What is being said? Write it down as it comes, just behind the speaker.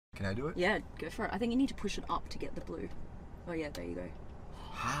Can I do it? Yeah, go for it. I think you need to push it up to get the blue. Oh yeah, there you go.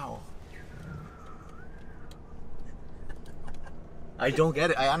 How? I don't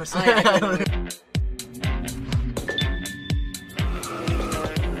get it. I honestly. I don't know.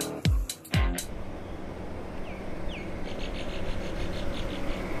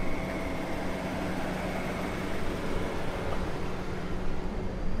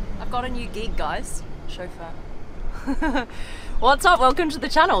 I've got a new gig, guys. Chauffeur. What's up? Welcome to the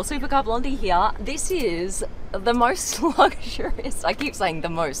channel. Supercar Blondie here. This is the most luxurious, I keep saying the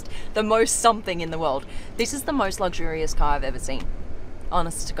most something in the world. This is the most luxurious car I've ever seen.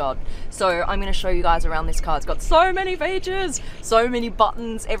 Honest to God. So I'm going to show you guys around this car. It's got so many features, so many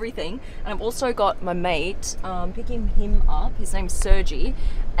buttons, everything. And I've also got my mate picking him up. His name's Sergi,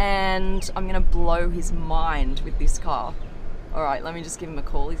 and I'm going to blow his mind with this car. All right, let me just give him a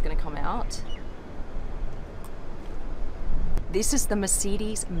call. He's going to come out. This is the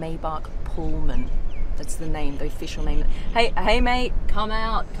Mercedes Maybach Pullman. That's the name, the official name. Hey mate, come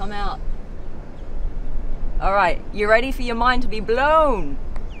out. All right, you ready for your mind to be blown?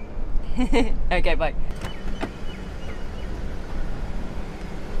 Okay, bye.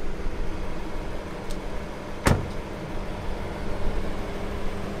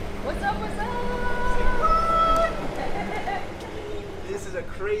 What's up? This is a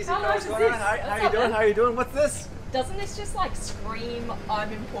crazy How car. much What's is going this? on? How What's you up, doing? man? How you doing? What's this? Doesn't this just like scream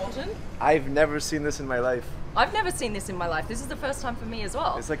I'm important? I've never seen this in my life. I've never seen this in my life. This is the first time for me as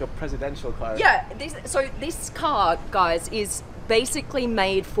well. It's like a presidential car. Yeah, this car, guys, is basically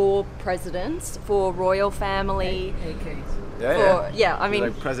made for presidents, for royal family. Yeah, I mean,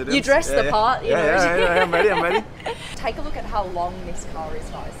 like presidents. you dress the part, you know. Yeah, I'm ready. Take a look at how long this car is,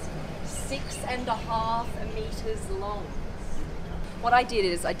 guys. 6.5 meters long. What I did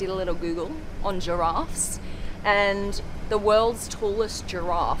is I did a little Google on giraffes, and the world's tallest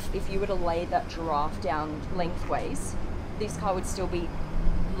giraffe, if you were to lay that giraffe down lengthways, this car would still be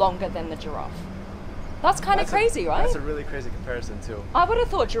longer than the giraffe. That's kind of crazy, right? That's a really crazy comparison too. I would have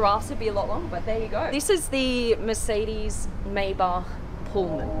thought giraffes would be a lot longer, but there you go. This is the Mercedes Maybach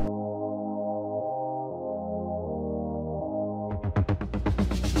Pullman.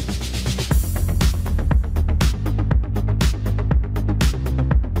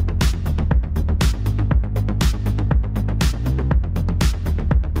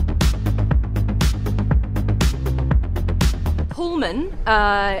 Pullman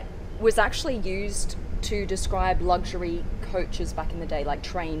was actually used to describe luxury coaches back in the day, like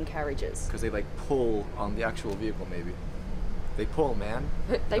train carriages. Because they like pull on the actual vehicle, maybe. They pull, man.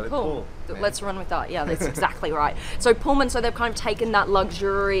 They pull. Man. Let's run with that. Yeah, that's exactly right. So Pullman, so they've kind of taken that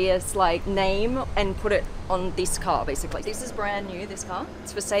luxurious like name and put it on this car, basically. This is brand new, this car.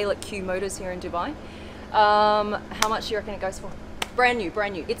 It's for sale at Q Motors here in Dubai. How much do you reckon it goes for? Brand new.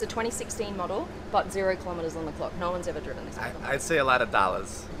 It's a 2016 model, but 0 kilometers on the clock. No one's ever driven this car. I'd say a lot of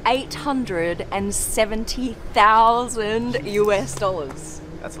dollars. $870,000 US dollars.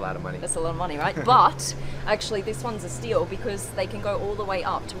 That's a lot of money. That's a lot of money, right? But actually this one's a steal because they can go all the way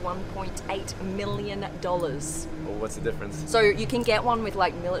up to $1.8 million. Well, what's the difference? So you can get one with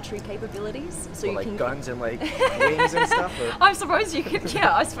like military capabilities. So well, you like can guns and like wings and stuff? Or? I suppose you could,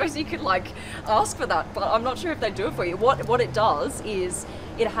 yeah, I suppose you could like ask for that, but I'm not sure if they do it for you. What it does is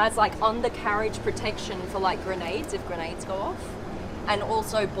it has like undercarriage protection for like grenades, if grenades go off. And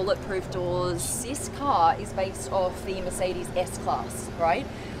also bulletproof doors. This car is based off the Mercedes S-Class, right?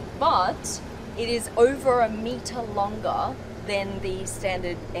 But it is over 1 meter longer than the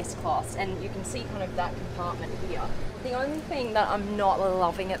standard S-Class. And you can see kind of that compartment here. The only thing that I'm not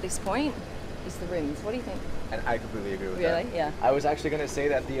loving at this point is the rims. What do you think? And I completely agree with that. Really? Yeah. I was actually going to say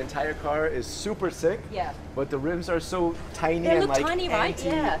that the entire car is super sick. Yeah. But the rims are so tiny They and look like tiny, right?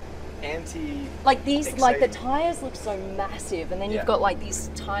 Yeah. Like these, exciting. like the tires look so massive, and then you've Yeah. got like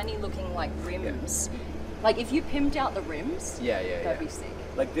these tiny looking like rims. Yeah. Like if you pimped out the rims, that'd be sick.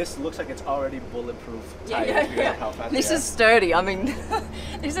 Like this looks like it's already bulletproof tires Yeah. because of how fast This they is sturdy. I mean,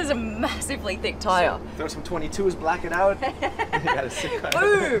 this is a massively thick tire. So, throw some 22s, black it out. You got a sick car.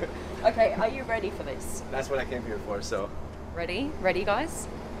 Ooh. Okay, are you ready for this? That's what I came here for. So. Ready, guys?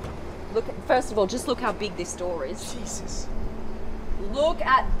 Look. First of all, just look how big this door is. Jesus. Look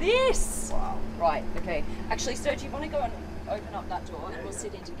at this! Wow. Right, okay. Actually, Serge, you want to go and open up that door and we'll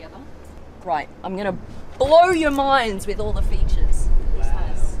sit in together? Right, I'm going to blow your minds with all the features this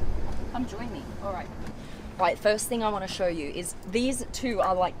has. Come join me. All right. Right, first thing I want to show you is these two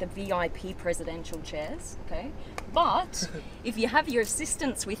are like the VIP presidential chairs, okay? But if you have your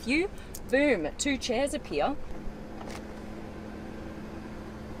assistants with you, boom, 2 chairs appear.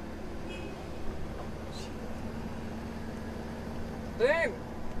 Boom.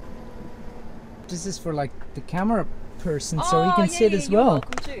 this is for like the camera person, so he can yeah, sit yeah, as you're well.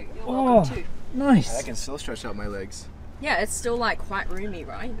 Welcome to. You're welcome to. Nice. I can still stretch out my legs. Yeah, it's still like quite roomy,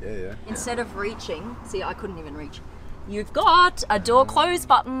 right? Yeah, yeah. Instead of reaching, see, I couldn't even reach. You've got a door close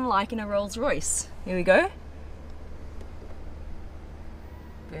button like in a Rolls Royce. Here we go.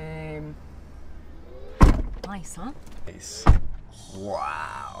 Boom. Nice, huh? Nice.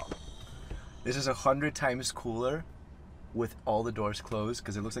 Wow. This is 100 times cooler with all the doors closed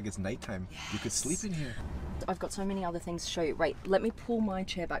because it looks like it's nighttime. Yes. You could sleep in here. I've got so many other things to show you. Wait, let me pull my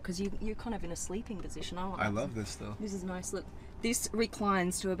chair back because you're kind of in a sleeping position. I love this though. This is nice. Look, this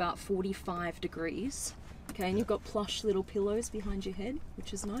reclines to about 45 degrees. Okay, and you've got plush little pillows behind your head,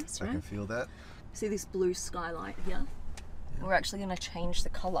 which is nice, right? I can feel that. See this blue skylight here? Yeah. We're actually going to change the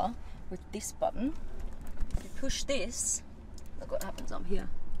colour with this button. If you push this, look what happens up here.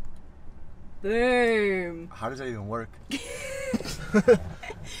 Boom! How does that even work?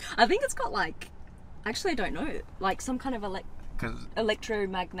 I think it's got like, actually I don't know, like some kind of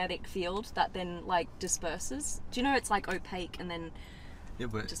electromagnetic field that then like disperses. Do you know it's like opaque and then yeah,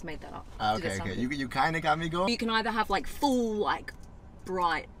 but just made that up. Okay, okay. You kind of got me going. You can either have like full like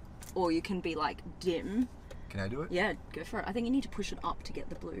bright or you can be like dim. Can I do it? Yeah, go for it. I think you need to push it up to get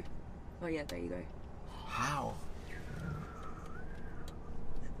the blue. Oh yeah, there you go. How?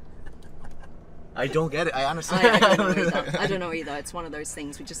 I don't get it. I honestly I don't know either. I don't know either. It's one of those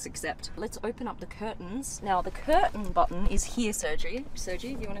things we just accept. Let's open up the curtains. Now the curtain button is here, Sergi.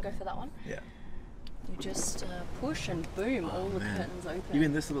 Sergi, do you want to go for that one? Yeah. You just push and boom, all the curtains open. You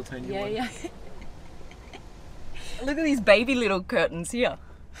in this little tiny one? Yeah, yeah. Look at these baby little curtains here.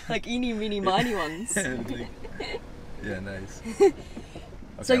 Like eeny, meeny, miny ones. Yeah, nice. Okay.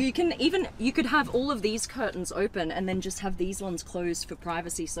 So you could have all of these curtains open and then just have these ones closed for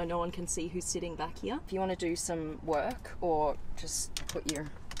privacy so no one can see who's sitting back here. If you want to do some work or just put your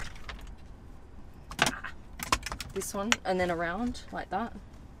this one and then around like that.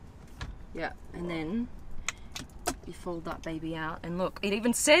 Yeah, and then you fold that baby out and look, it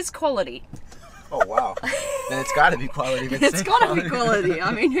even says quality. Oh wow. Then it's got to be quality. It's got to be quality.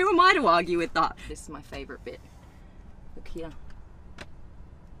 I mean, who am I to argue with that? This is my favorite bit. Look here.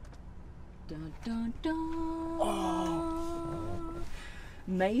 Dun, dun, dun. Oh.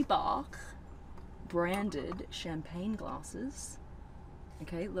 Maybach branded champagne glasses.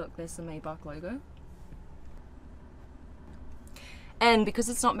 Okay, look, there's the Maybach logo. And because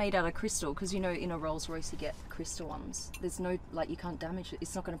it's not made out of crystal, because you know in a Rolls Royce you get crystal ones, there's no, like, you can't damage it,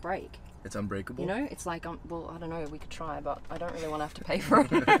 it's not going to break. It's unbreakable? You know, it's like, well, I don't know, we could try, but I don't really want to have to pay for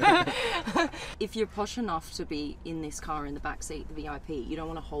it. If you're posh enough to be in this car in the back seat, the VIP, you don't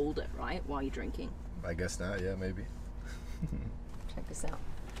want to hold it, right, while you're drinking. I guess not, yeah, maybe. Check this out.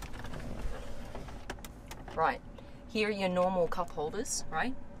 Right, here are your normal cup holders,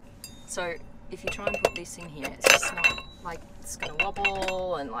 right? So if you try and put this in here, it's just not, like, it's gonna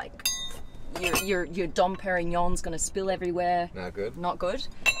wobble and like your Dom Perignon's gonna spill everywhere. Not good. Not good.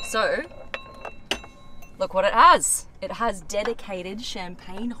 So look what it has. It has dedicated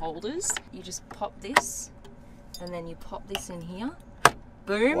champagne holders. You just pop this and then you pop this in here.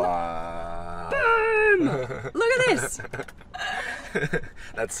 Boom. Wow. Boom. Look at this.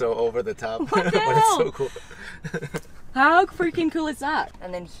 That's so over the top. What the hell? But it's so cool. How freaking cool is that?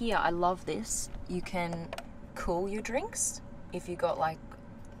 And then here, I love this. You can cool your drinks if you got like,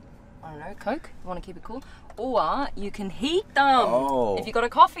 I don't know, Coke, you want to keep it cool. Or you can heat them if you got a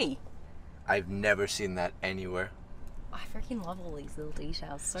coffee. I've never seen that anywhere. I freaking love all these little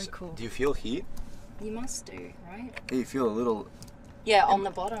details, so cool. Do you feel heat? You must do, right? Yeah, you feel a little... Yeah, on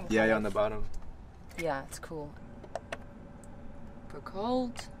the bottom. Yeah, yeah, on the bottom. Yeah, it's cool. For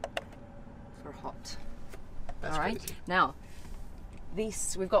cold, for hot. That's all right, crazy. now,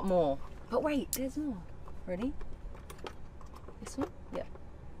 this, we've got more. But wait, there's more. Ready? This one? Yeah.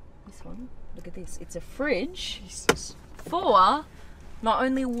 This one. Look at this. It's a fridge for not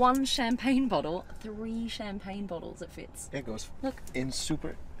only one champagne bottle, 3 champagne bottles it fits. It goes Look. in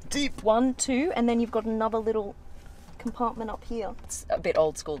super deep. 1, 2, and then you've got another little compartment up here. It's a bit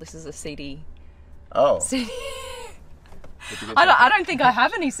old school. This is a CD. Oh. CD. I don't think I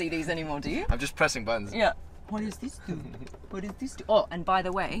have any CDs anymore, do you? I'm just pressing buttons. Yeah. What does this do? What does this do? Oh, and by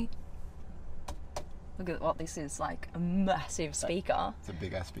the way, look at what this is, like a massive speaker. It's a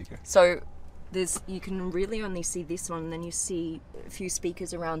big ass speaker. So you can really only see this one, and then you see a few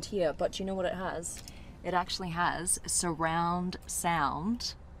speakers around here, but do you know what it has? It actually has surround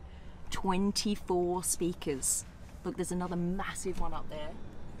sound, 24 speakers. Look, there's another massive one up there.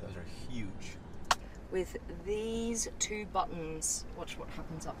 Those are huge. With these 2 buttons. Watch what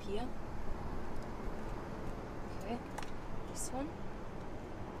happens up here. Okay, this one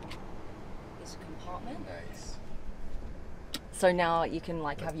is compartment. Nice. So now you can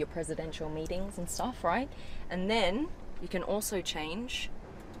like have your presidential meetings and stuff, right? And then you can also change.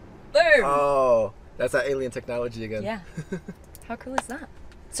 Boom! Oh, that's that alien technology again. Yeah. How cool is that?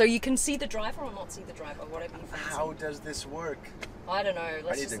 So you can see the driver or not see the driver, whatever you fancy. How does this work? I don't know.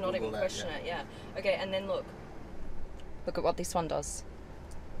 Let's need just to not Google even that, question it. Yeah. Okay, and then look. Look at what this one does.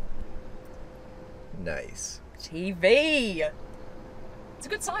 Nice. TV. It's a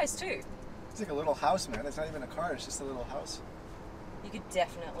good size too. It's like a little house, man. It's not even a car. It's just a little house. You could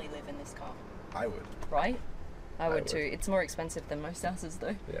definitely live in this car, I would. right? I would would. too. It's more expensive than most houses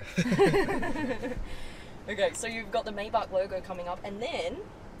though. Yeah. Okay, so you've got the Maybach logo coming up, and then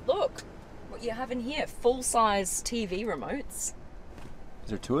look what you have in here: full-size TV remotes. Is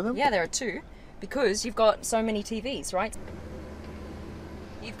there two of them? Yeah, there are two, because you've got so many TVs, right?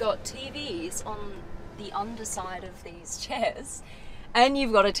 You've got TVs on the underside of these chairs, and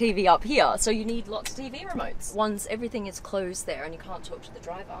you've got a TV up here, so you need lots of TV remotes. Once everything is closed there and you can't talk to the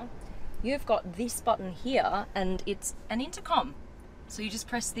driver, you've got this button here, and it's an intercom. So you just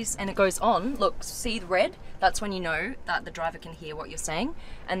press this and it goes on. Look, see the red? That's when you know that the driver can hear what you're saying.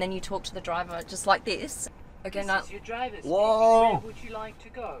 And then you talk to the driver just like this. Okay, now. This is your driver's Whoa. Where would you like to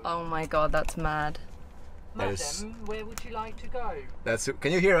go? Oh my god, that's mad. That Madam, is- where would you like to go? That's.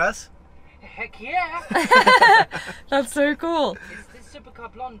 Can you hear us? Heck yeah! That's so cool. Is this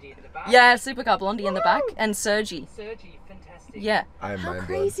Supercar Blondie in the back? Yeah, Supercar Blondie in the back and Sergi. Sergi, fantastic. Yeah. I'm How mind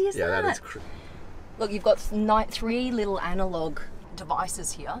crazy blown. is yeah, that? that is crazy. Look, you've got three little analog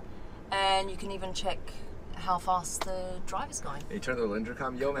devices here, and you can even check how fast the driver's going. You turn the little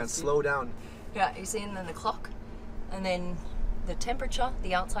intercom. Yo, man, slow down. Yeah, you see, and then the clock, and then the temperature,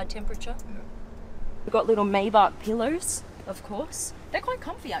 the outside temperature. Yeah. We've got little Maybach pillows, of course. They're quite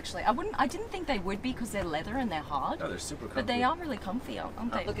comfy, actually. I didn't think they would be because they're leather and they're hard. No, they're super comfy. But they are really comfy,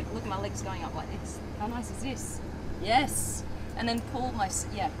 aren't they? Look at my legs going up like this. How nice is this? Yes. And then pull my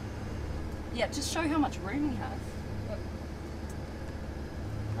yeah. Just show how much room you have. Look.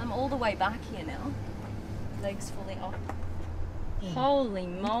 I'm all the way back here now. Legs fully up. Holy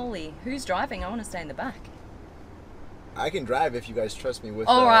moly! Who's driving? I want to stay in the back. I can drive if you guys trust me with.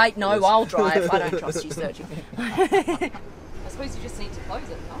 All right, no, this. I'll drive. I don't trust you, Sergi. I suppose you just need to close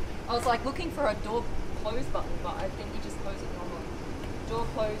it, huh? I was like looking for a door close button, but I think you just close it normally. Door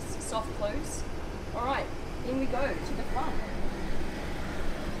close, soft close. All right, in we go to the front.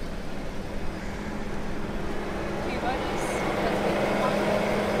 Few motors.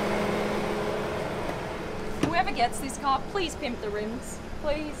 Whoever gets this car, please pimp the rims,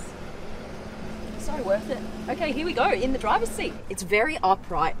 please. So worth it. Okay, here we go, in the driver's seat. It's very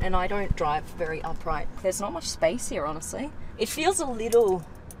upright, and I don't drive very upright. There's not much space here, honestly. It feels a little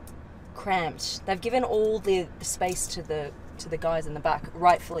cramped. They've given all the space to the guys in the back,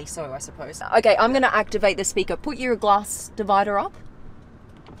 rightfully so, I suppose. Okay, I'm gonna activate the speaker. Put your glass divider up.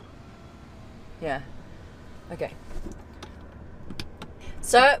 Yeah. Okay.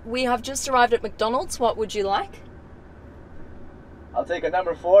 Sir, we have just arrived at McDonald's. What would you like? I'll take a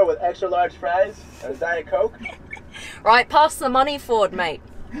number 4 with extra large fries and a Diet Coke. Right, pass the money forward, mate.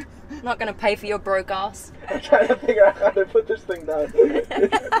 I'm not gonna pay for your broke ass. I'm trying to figure out how to put this thing down.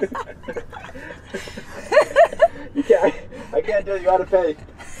 I can't do it. You gotta pay.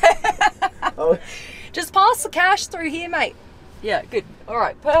 Oh. Just pass the cash through here, mate. Yeah, good. All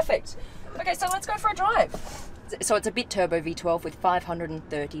right, perfect. Okay, so let's go for a drive. So it's a bit turbo V12 with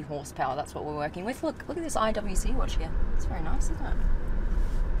 530 horsepower. That's what we're working with. Look at this IWC watch here. It's very nice, isn't it?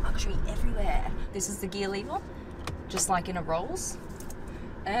 Luxury everywhere. This is the gear lever, just like in a Rolls.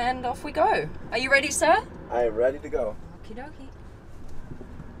 And off we go. Are you ready, sir? I am ready to go. Okie dokie.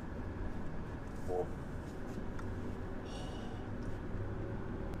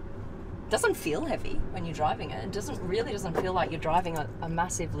 Doesn't feel heavy when you're driving it. It really doesn't feel like you're driving a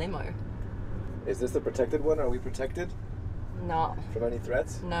massive limo. Is this the protected one? Are we protected No. from any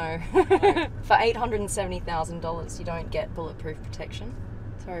threats? No. For $870,000, you don't get bulletproof protection.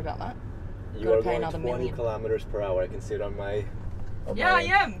 Sorry about that. You Gotta are pay going another 20 million. kilometers per hour. I can see it on my. Yeah, I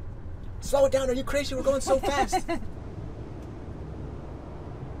am. Slow it down. Are you crazy? We're going so fast.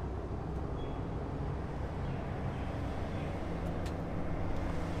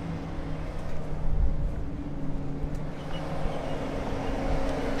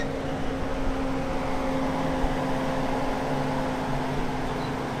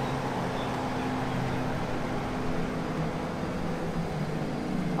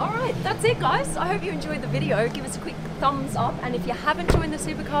 Alright, that's it guys. I hope you enjoyed the video. Give us a quick thumbs up, and if you haven't joined the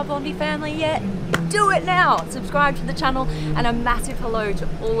Supercar Blondie family yet, do it now. Subscribe to the channel, and a massive hello to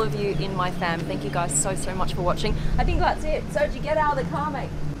all of you in my fam. Thank you guys so much for watching. I think that's it. Sergi, get out of the car, mate.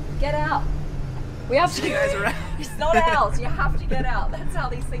 Get out. We have to. You guys around. It's not ours. You have to get out. That's how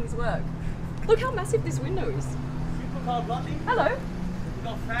these things work. Look how massive this window is. Supercar Blondie. Hello. We've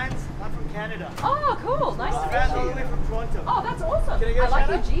got fans. I'm from Canada. Oh, cool. Nice to Fans all meet the way you. from Toronto. Oh, that's awesome. Can I get a like shout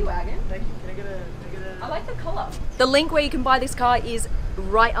your out? G-Wagon. Thank you. Can I get a... I like the colour. The link where you can buy this car is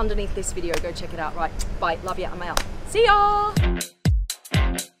right underneath this video. Go check it out. Right. Bye. Love you. I'm out. See ya.